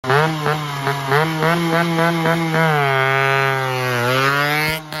இப்போ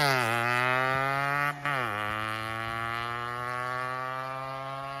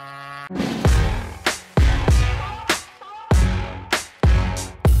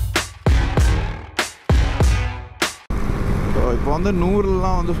வந்து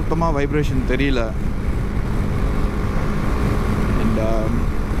 100லாம் வந்து சுத்தமாக வைப்ரேஷன் தெரியல. அண்ட்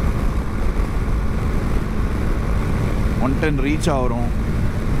 110 ரீச் ஆகிறோம்.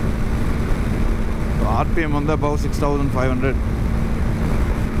 ஆர்பிஎம் வந்து above 6500.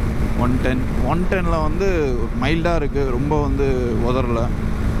 110ல் வந்து மைல்டாக இருக்குது, ரொம்ப வந்து உதறல,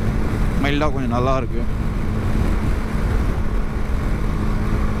 மைல்டாக கொஞ்சம் நல்லா இருக்குது.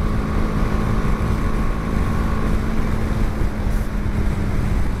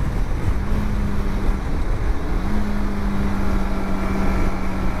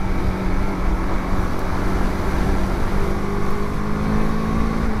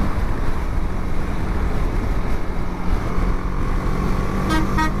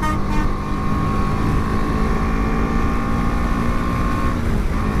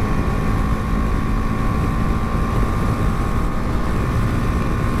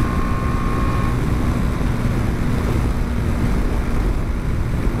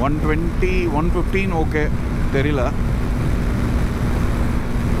 $120, $115 ஓகே, தெரியல.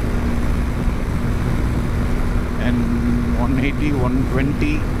 அண்ட் 180,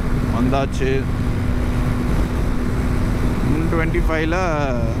 120 வந்தாச்சு.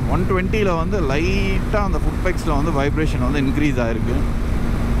 125ல் வந்து லைட்டாக அந்த ஃபுட் பெக்ஸில் வந்து வைப்ரேஷன் வந்து இன்க்ரீஸ் ஆகிருக்கு.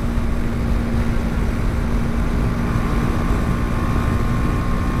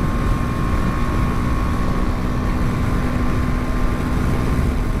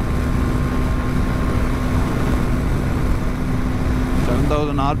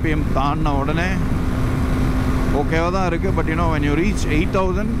 RPM தாண்டின உடனே ஓகேவாக தான் இருக்குது. But you know when you reach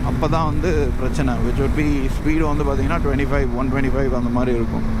 8000 அப்போ தான் வந்து பிரச்சனை. which would be ஸ்பீடு வந்து பார்த்திங்கன்னா 25, 125 அந்த மாதிரி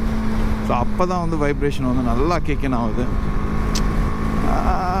இருக்கும். ஸோ அப்போ தான் வந்து வைப்ரேஷன் வந்து நல்லா கிக்கன் ஆகுது,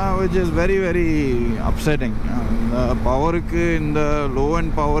 which is very very upsetting. இந்த பவருக்கு, இந்த லோ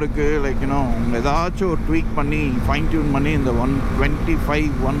அண்ட் பவருக்கு லைக் யூனோ ஏதாச்சும் ஒரு ட்வீக் பண்ணி ஃபைன் டியூன் பண்ணி இந்த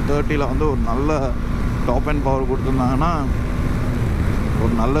 125, 130ல் வந்து ஒரு நல்ல டாப் அண்ட் பவர் கொடுத்துருந்தாங்கன்னா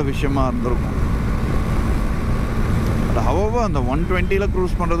ஒரு நல்ல விஷயமா இருந்திருக்கும். பட் ஹவவர் அந்த 120ல்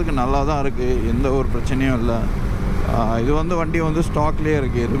க்ரூஸ் பண்ணுறதுக்கு நல்லா தான் இருக்குது, எந்த ஒரு பிரச்சனையும் இல்லை. இது வந்து வண்டி வந்து ஸ்டாக்லேயே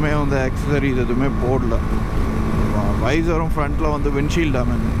இருக்குது, எதுவுமே வந்து ஆக்சசரிஸ் எதுவுமே போடல. வைசரும் ஃப்ரண்ட்டில் வந்து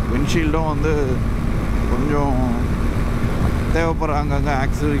விண்ட்ஷீல்டும் வந்து கொஞ்சம் தேவைப்படுறாங்க, அங்கே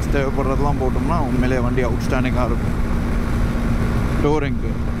ஆக்சசரிஸ் தேவைப்படுறதெல்லாம் போட்டோம்னா உண்மையிலே வண்டி அவுட்ஸ்டாண்டிங்காக இருக்கும்.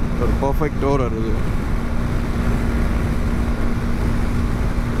 டோரிங்க்கு ஒரு பர்ஃபெக்ட் டோரர் இது.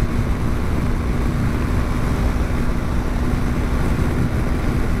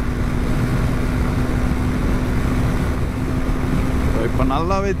 இப்போ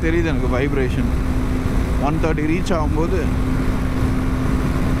நல்லாவே தெரியுது எனக்கு வைப்ரேஷன். 130 ரீச் ஆகும்போது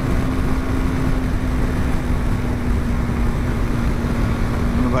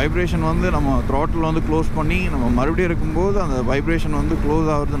அந்த வைப்ரேஷன் வந்து நம்ம த்ராட்டில் வந்து க்ளோஸ் பண்ணி நம்ம மறுபடியும் இருக்கும்போது அந்த வைப்ரேஷன் வந்து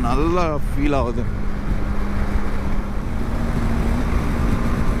க்ளோஸ் ஆகுறது நல்லா ஃபீல் ஆகுது.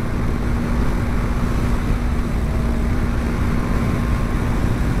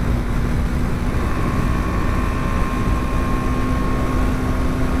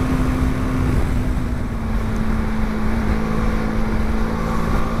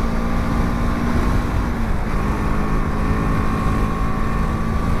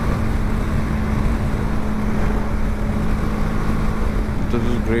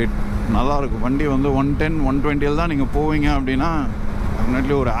 கிரேட், நல்லாயிருக்கும் வண்டி வந்து 110, 120ல் தான் நீங்கள் போவீங்க அப்படின்னா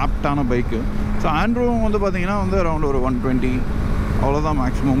டெஃபினெட்லி ஒரு ஆப்டான பைக்கு. ஸோ ஆண்ட்ரோவும் வந்து பார்த்தீங்கன்னா வந்து அரௌண்ட் ஒரு 120 அவ்வளோதான்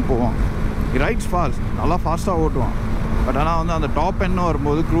மேக்ஸிமம் போவான். ரைட்ஸ் ஃபாஸ்ட், நல்லா ஃபாஸ்ட்டாக ஓட்டுவான். பட் ஆனால் வந்து அந்த டாப் எண்ணு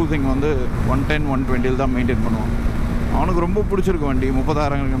வரும்போது க்ரூசிங் வந்து 110, 120ல் தான் மெயின்டைன் பண்ணுவான். அவனுக்கு ரொம்ப பிடிச்சிருக்கு வண்டி.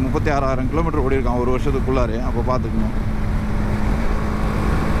 36,000 கிலோமீட்டர் ஓடி இருக்கான் ஒரு வருஷத்துக்குள்ளாரே. அப்போ பார்த்துக்கணும்.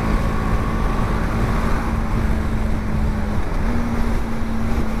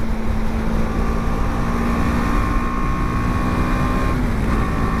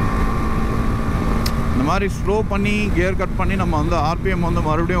 இந்த மாதிரி ஸ்லோ பண்ணி கியர் கட் பண்ணி நம்ம வந்து ஆர்பிஎம் வந்து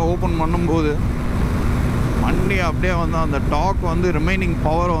மறுபடியும் ஓப்பன் பண்ணும்போது வண்டி அப்படியே வந்து அந்த டாக் வந்து ரிமைனிங்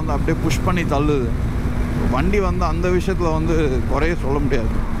பவரை வந்து அப்படியே புஷ் பண்ணி தள்ளுது. வண்டி வந்து அந்த விஷயத்தில் வந்து குறைய சொல்ல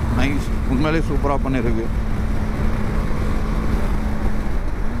முடியாது. நைஸ், உண்மையிலே சூப்பராக பண்ணியிருக்கு.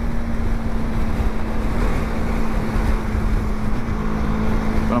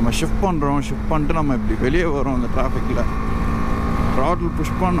 இப்போ நம்ம ஷிஃப்ட் பண்ணிட்டு நம்ம இப்படி வெளியே வரோம் அந்த டிராஃபிக்கில். த்ராட்டில்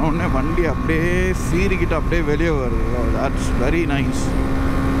புஷ் பண்ண உடனே வண்டி அப்படியே சீறிக்கிட்டு அப்படியே வெளியே வருது. That's very nice.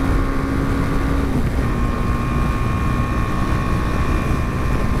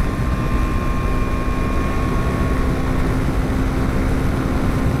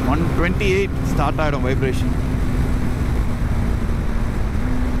 58 ஸ்டார்ட் ஆகிடும் வைப்ரேஷன்.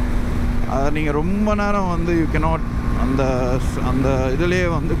 அதை நீங்கள் ரொம்ப நேரம் வந்து யூ கேனாட் அந்த இதுலேயே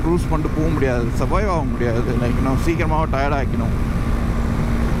வந்து க்ரூஸ் பண்ணிட்டு போக முடியாது, சர்வைவ் ஆக முடியாது. லைக் நம்ம சீக்கிரமாக டயர்ட் ஆகிக்கணும்.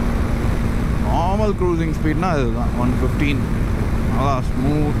 நார்மல் க்ரூசிங் ஸ்பீட்னா இதுதான் 115. நல்லா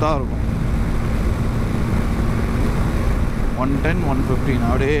ஸ்மூத்தாக இருக்கும். 110 115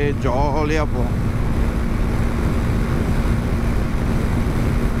 அப்படியே ஜாலியாக போகும்.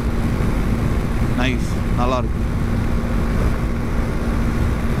 நைஸ், நல்லாயிருக்கு.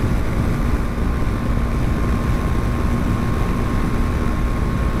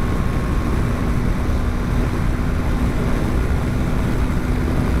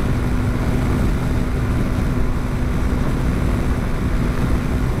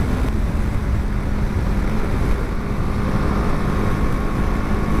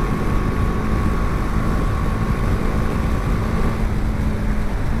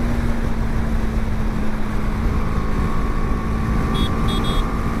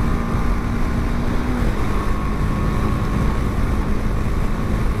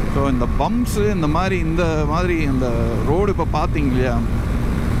 இந்த பம்ப்ஸு இந்த மாதிரி இந்த ரோடு இப்போ பார்த்தீங்க இல்லையா,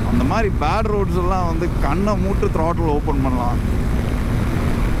 அந்த மாதிரி பேட் ரோட்ஸ் எல்லாம் வந்து கண்ணை மூட்டு த்ராட்டில் ஓப்பன் பண்ணலாம்.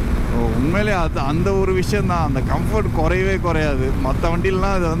 உண்மையிலே அது அந்த ஒரு விஷயந்தான். அந்த கம்ஃபர்ட் குறையவே குறையாது. மற்ற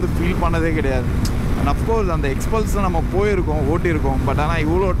வண்டியிலலாம் அதை வந்து ஃபீல் பண்ணதே கிடையாது. அண்ட் அஃப்கோர்ஸ் அந்த எக்ஸ்பல்ஸ் நம்ம போயிருக்கோம், ஓட்டியிருக்கோம். பட் ஆனால்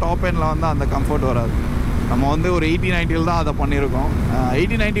இவ்வளோ டாப் எண்டில் வந்து அந்த கம்ஃபர்ட் வராது. நம்ம வந்து ஒரு 80-90 தான் அதை பண்ணியிருக்கோம்.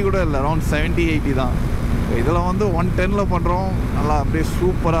 80-90 கூட இல்லை, அரௌண்ட் 70-80 தான். இதில் வந்து 110 பண்ணுறோம். நல்லா அப்படியே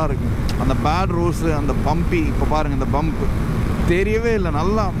சூப்பராக இருக்குது. அந்த பேட் ரோஸு, அந்த பம்பி, இப்போ பாருங்கள் இந்த பம்ப் தெரியவே இல்லை,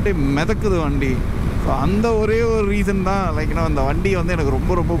 நல்லா அப்படியே மிதக்குது வண்டி. ஸோ அந்த ஒரே ஒரு ரீசன் தான் லைக் இந்த வண்டி வந்து எனக்கு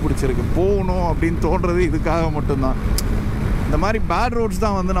ரொம்ப ரொம்ப பிடிச்சிருக்கு. போகணும் அப்படின்னு தோன்றது இதுக்காக மட்டும்தான். இந்த மாதிரி பேட் ரோட்ஸ்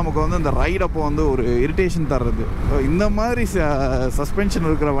தான் வந்து நமக்கு வந்து இந்த ரைட் அப்போ வந்து ஒரு இரிட்டேஷன் தர்றது. ஸோ இந்த மாதிரி சஸ்பென்ஷன்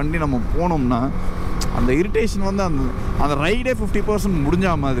இருக்கிற வண்டி நம்ம போனோம்னா அந்த இரிட்டேஷன் வந்து அந்த ரைடே 50%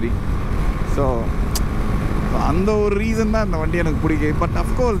 முடிஞ்ச மாதிரி. ஸோ அந்த ஒரு ரீசன் தான் இந்த வண்டி எனக்கு பிடிக்கும். பட்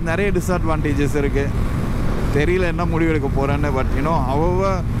அஃப்கோர்ஸ் நிறைய டிஸ்அட்வான்டேஜஸ் இருக்குது. தெரியல என்ன முடிவு எடுக்க போகிறேன்னு. பட்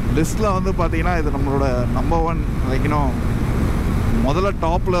அவ்வளோ லிஸ்ட்டில் வந்து பார்த்தீங்கன்னா இது நம்மளோட நம்பர் 1 லைக் முதல்ல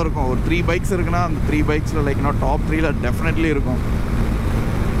டாப்பில் இருக்கும். ஒரு 3 பைக்ஸ் இருக்குன்னா அந்த 3 பைக்ஸில் லைக் டாப் 3ல டெஃபினெட்லி இருக்கும்.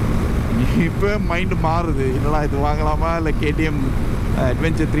 இப்போ மைண்டு மாறுது, இல்லைனா இது வாங்கலாமா இல்லை KTM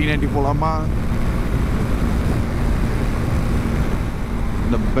அட்வென்ச்சர் 390 போகலாமா.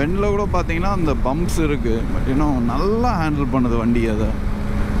 இந்த பெண்டில் கூட பார்த்தீங்கன்னா அந்த பம்ப்ஸ் இருக்குது. பட் நல்லா ஹேண்டில் பண்ணுது வண்டி. அதை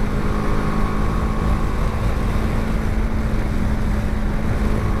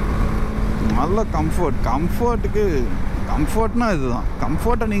நல்ல கம்ஃபர்ட்னா இதுதான்.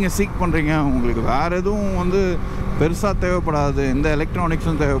 கம்ஃபர்ட்டை நீங்கள் சீக் பண்ணுறீங்க. உங்களுக்கு வேறு எதுவும் வந்து பெருசாக தேவைப்படாது, எந்த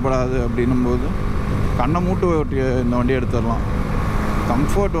எலக்ட்ரானிக்ஸும் தேவைப்படாது. அப்படின்னும்போது கண்ணை மூட்டு இந்த வண்டி எடுத்துடலாம்.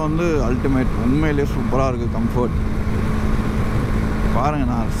 கம்ஃபர்ட் வந்து அல்டிமேட். உண்மையிலே சூப்பராக இருக்குது கம்ஃபர்ட். பாருங்கள்,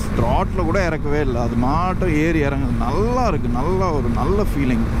 நான் த்ராட்டில் கூட இறக்கவே இல்லை, அது மாட்டும் ஏறி இறங்குது. நல்லா இருக்குது. நல்லா ஒரு நல்ல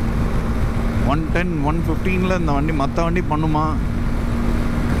ஃபீலிங். 110 115 இந்த வண்டி மற்ற வண்டி பண்ணுமா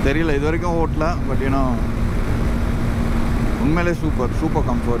தெரியல, இது வரைக்கும் ஓட்டல. பட் உண்மையிலே சூப்பர்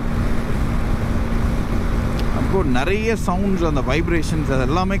கம்ஃபர்ட். அப்போ நிறைய சவுண்ட்ஸ், அந்த வைப்ரேஷன்ஸ் அது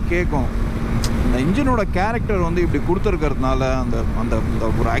எல்லாமே கேட்கும். இந்த இன்ஜினோட கேரக்டர் வந்து இப்படி கொடுத்துருக்கிறதுனால அந்த அந்த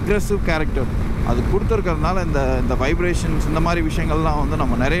ஒரு அக்ரெசிவ் கேரக்டர் அது கொடுத்துருக்கிறதுனால இந்த வைப்ரேஷன்ஸ் இந்த மாதிரி விஷயங்கள்லாம் வந்து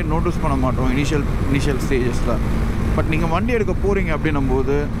நம்ம நிறைய நோட்டீஸ் பண்ண மாட்டோம் இனிஷியல் ஸ்டேஜஸில். பட் நீங்கள் வண்டி எடுக்க போகிறீங்க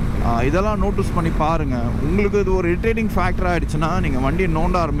அப்படின்னும்போது இதெல்லாம் நோட்டீஸ் பண்ணி பாருங்கள். உங்களுக்கு இது ஒரு இரிட்டேட்டிங் ஃபேக்டர் ஆகிடுச்சுன்னா நீங்கள் வண்டியை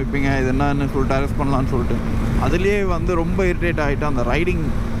நோண்ட ஆரம்பிப்பீங்க, இது என்னன்னு சொல்லிட்டு அரெஸ்ட் பண்ணலான்னு சொல்லிட்டு. அதுலேயே வந்து ரொம்ப இரிட்டேட் ஆகிட்டு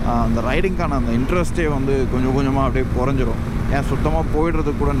அந்த ரைடிங்கான அந்த இன்ட்ரெஸ்ட்டே வந்து கொஞ்சம் கொஞ்சமாக அப்படியே குறைஞ்சிரும். ஏன் சுத்தமாக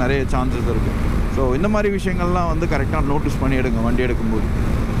போயிடுறதுக்கு கூட நிறைய சான்சஸ் இருக்குது. ஸோ இந்த மாதிரி விஷயங்கள்லாம் வந்து கரெக்டாக நோட்டீஸ் பண்ணி எடுங்க வண்டி எடுக்கும்போது.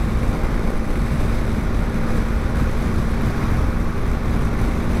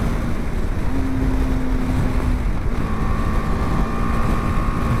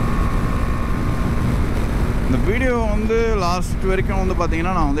 இந்த வீடியோ வந்து லாஸ்ட் வரைக்கும் வந்து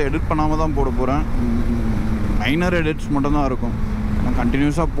பார்த்திங்கன்னா நான் வந்து எடிட் பண்ணாமல் தான் போட போகிறேன். மைனர் எடிட்ஸ் மட்டும்தான் இருக்கும். நான்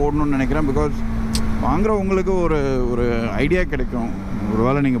கண்டினியூஸாக போடணும்னு நினைக்கிறேன். பிகாஸ் வாங்குறவங்களுக்கு ஒரு ஐடியா கிடைக்கும். ஒரு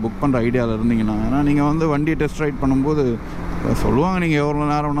வேளை நீங்கள் புக் பண்ணுற ஐடியாவில் இருந்தீங்கன்னா, ஏன்னா நீங்கள் வந்து வண்டியை டெஸ்ட் ரைட் பண்ணும்போது சொல்லுவாங்க நீங்கள் எவ்வளோ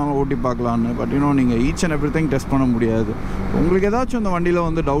நேரம் வேணாலும் ஓட்டி பார்க்கலான்னு. பட் நீங்கள் each and every thing test பண்ண முடியாது. உங்களுக்கு ஏதாச்சும் இந்த வண்டியில்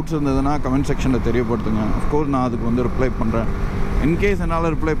வந்து டவுட்ஸ் இருந்ததுன்னா கமெண்ட் செக்ஷனில் தெரியப்படுத்துங்க. அஃப்கோர்ஸ் நான் அதுக்கு வந்து ரிப்ளை பண்ணுறேன். இன்கேஸ்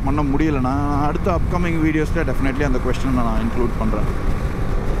என்னால் ரிப்ளை பண்ண முடியலைன்னா அடுத்த அப்கமிங் வீடியோஸில் டெஃபினெட்லி அந்த கொஸ்டினை நான் இன்க்ளூட் பண்ணுறேன்.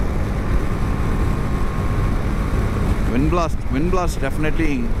 விண்ட் பிளாஸ்ட்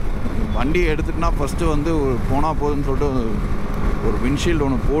டெஃபினெட்லி வண்டி எடுத்துட்டுனா ஃபஸ்ட்டு வந்து ஒரு போனால் போதுன்னு சொல்லிட்டு ஒரு விண்ட்ஷீல்டு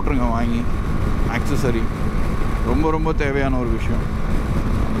ஒன்று போட்டுருங்க வாங்கி. ஆக்சசரி ரொம்ப ரொம்ப தேவையான ஒரு விஷயம்.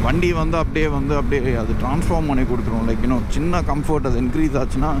 அந்த வண்டி வந்து அப்படியே அது ட்ரான்ஸ்ஃபார்ம் பண்ணி கொடுத்துரும். லைக் இன்னும் சின்ன கம்ஃபர்ட் அது இன்க்ரீஸ்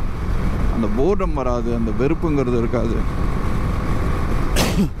ஆச்சுன்னா அந்த போர்டம் வராது, அந்த வெறுப்புங்கிறது இருக்காது.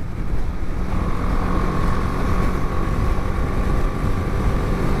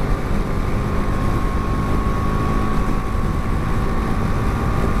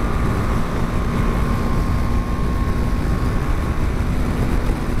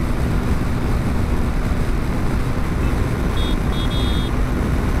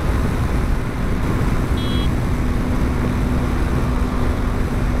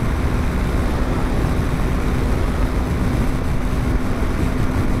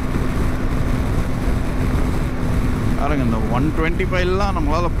 இந்த 125லாம்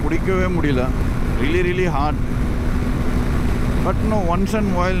நம்மளால் பிடிக்கவே முடியல. Really heart. பட் இன்னும் ஒன்ஸ் இன்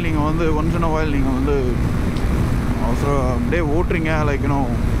அ வாயில் நீங்கள் வந்து அவசரம் அப்படியே ஓட்டுறீங்க. லைக்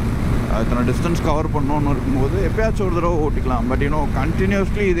இன்னும் இத்தனை டிஸ்டன்ஸ் கவர் பண்ணணுன்னு இருக்கும்போது எப்போயாச்சும் ஒரு தடவை ஓட்டிக்கலாம். பட் இன்னும்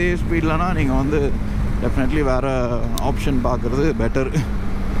கண்டினியூஸ்லி இதே ஸ்பீட்லனா நீங்கள் வந்து டெஃபினெட்லி வேறு ஆப்ஷன் பார்க்குறது பெட்டர்.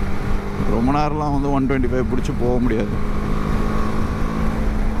 ரொம்ப நேரம்லாம் வந்து 125 பிடிச்சி போக முடியாது.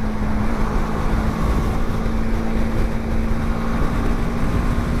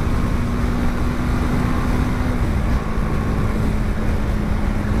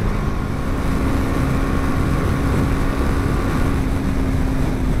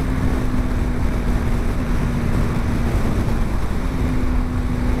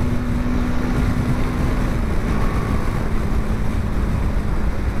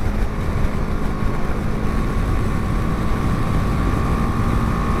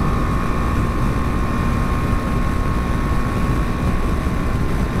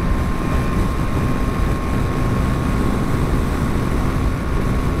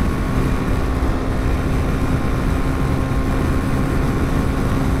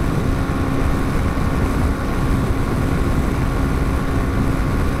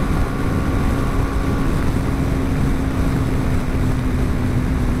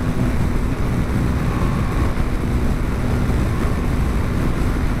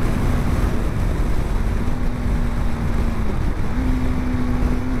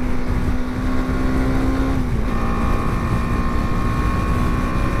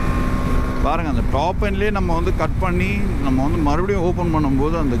 பாருங்கள், அந்த டாப் எண்ட்லேயே நம்ம வந்து கட் பண்ணி நம்ம வந்து மறுபடியும் ஓப்பன்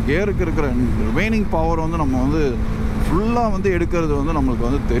பண்ணும்போது அந்த கியருக்கு இருக்கிற ரிமைனிங் பவர் வந்து நம்ம வந்து ஃபுல்லாக வந்து எடுக்கிறது வந்து நம்மளுக்கு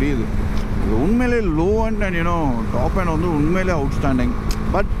வந்து தெரியுது. இது உண்மையிலே லோ அண்ட் டாப் எண்ட் வந்து உண்மையிலே அவுட்ஸ்டாண்டிங்.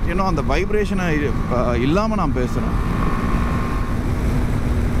 பட் அந்த வைப்ரேஷனை இல்லாமல் நான் பேசுகிறேன்.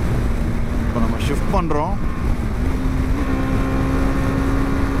 இப்போ நம்ம ஷிஃப்ட் பண்ணுறோம்.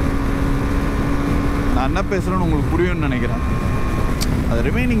 நான் என்ன பேசுகிறேன்னு உங்களுக்கு புரியும்னு நினைக்கிறேன். அது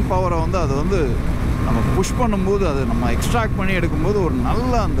ரிமைனிங் பவரை வந்து அது வந்து நம்ம புஷ் பண்ணும்போது அது நம்ம எக்ஸ்ட்ராக்ட் பண்ணி எடுக்கும்போது ஒரு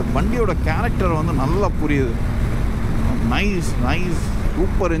நல்ல அந்த வண்டியோட கேரக்டர் வந்து நல்லா புரியுது. நைஸ்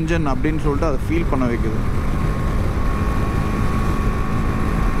சூப்பர் இன்ஜின் அப்படின்னு சொல்லிட்டு அதை ஃபீல் பண்ண வைக்குது.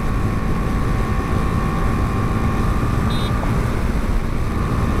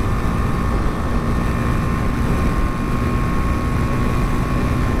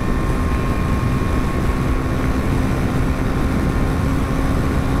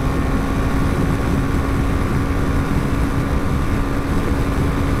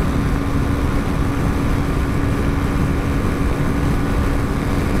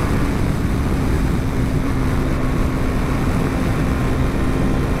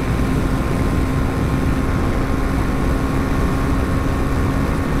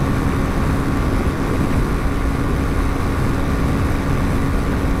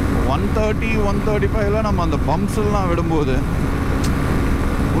 ஒன் 135ல நம்ம அந்த பம்ப்ஸ்லாம் விடும்போது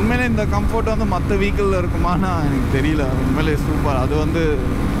உண்மையிலே இந்த கம்ஃபர்ட் வந்து மற்ற வெஹிக்கிளில் இருக்குமானா எனக்கு தெரியல. உண்மையிலே சூப்பர். அது வந்து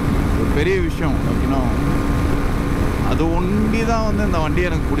ஒரு பெரிய விஷயம். அது ஒண்டி தான் வந்து இந்த வண்டியை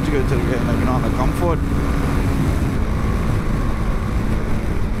எனக்கு பிடிச்சிக்க வச்சிருக்கு. அந்த கம்ஃபர்ட்.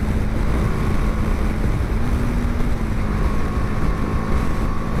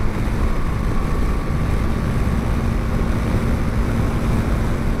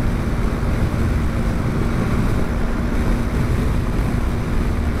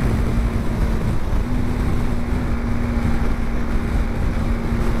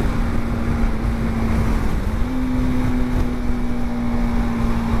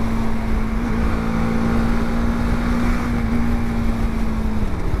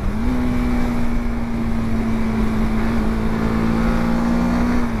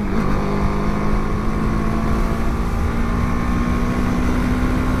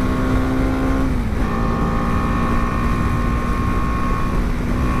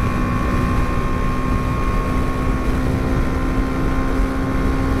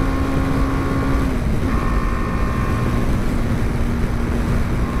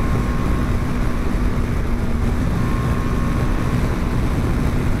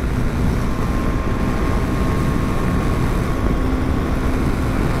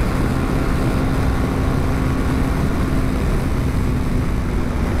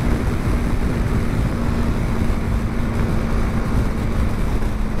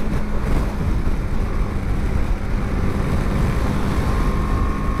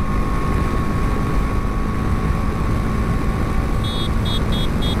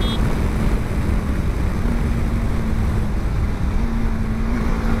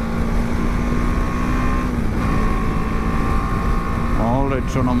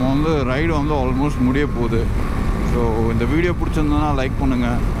 ஸோ நம்ம வந்து ரைடு வந்து ஆல்மோஸ்ட் முடிய போகுது. ஸோ இந்த வீடியோ பிடிச்சிருந்ததுன்னா லைக்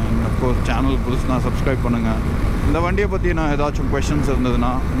பண்ணுங்கள். அண்ட் அஃப்கோர்ஸ் சேனல் புதுசுனா சப்ஸ்கிரைப் பண்ணுங்கள். இந்த வண்டியை பற்றி நான் ஏதாச்சும் கொஷின்ஸ்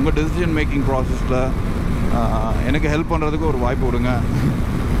இருந்ததுன்னா உங்கள் டெசிஷன் மேக்கிங் ப்ராசஸில் எனக்கு ஹெல்ப் பண்ணுறதுக்கு ஒரு வாய்ப்பு கொடுங்க.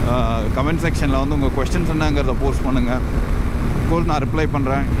 கமெண்ட் செக்ஷனில் வந்து உங்கள் கொஸ்டின்ஸ் என்னங்கிறத போஸ்ட் பண்ணுங்கள். அஃப்கோர்ஸ் நான் ரிப்ளை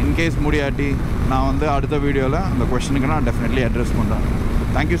பண்ணுறேன். இன்கேஸ் முடியாட்டி நான் வந்து அடுத்த வீடியோவில் அந்த கொஸ்டினுக்கு நான் டெஃபினெட்லி அட்ரஸ் பண்ணுறேன்.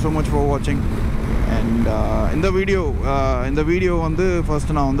 தேங்க்யூ ஸோ மச் ஃபார் வாட்சிங். அண்ட் இந்த வீடியோ வந்து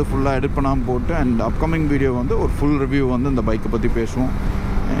ஃபர்ஸ்ட் நான் வந்து ஃபுல்லாக எடிட் பண்ணாமல் போட்டு அண்ட் அப்கமிங் வீடியோ வந்து ஒரு ஃபுல் ரிவ்யூ வந்து இந்த பைக்கை பற்றி பேசுவோம்.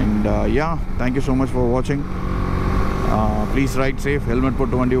 And thank you so much for வாட்சிங். ப்ளீஸ் ரைட் சேஃப், ஹெல்மெட்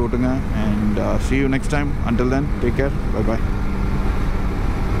போட்டு வண்டி ஓட்டுங்க. And see you next time. Until then, take care. Bye bye.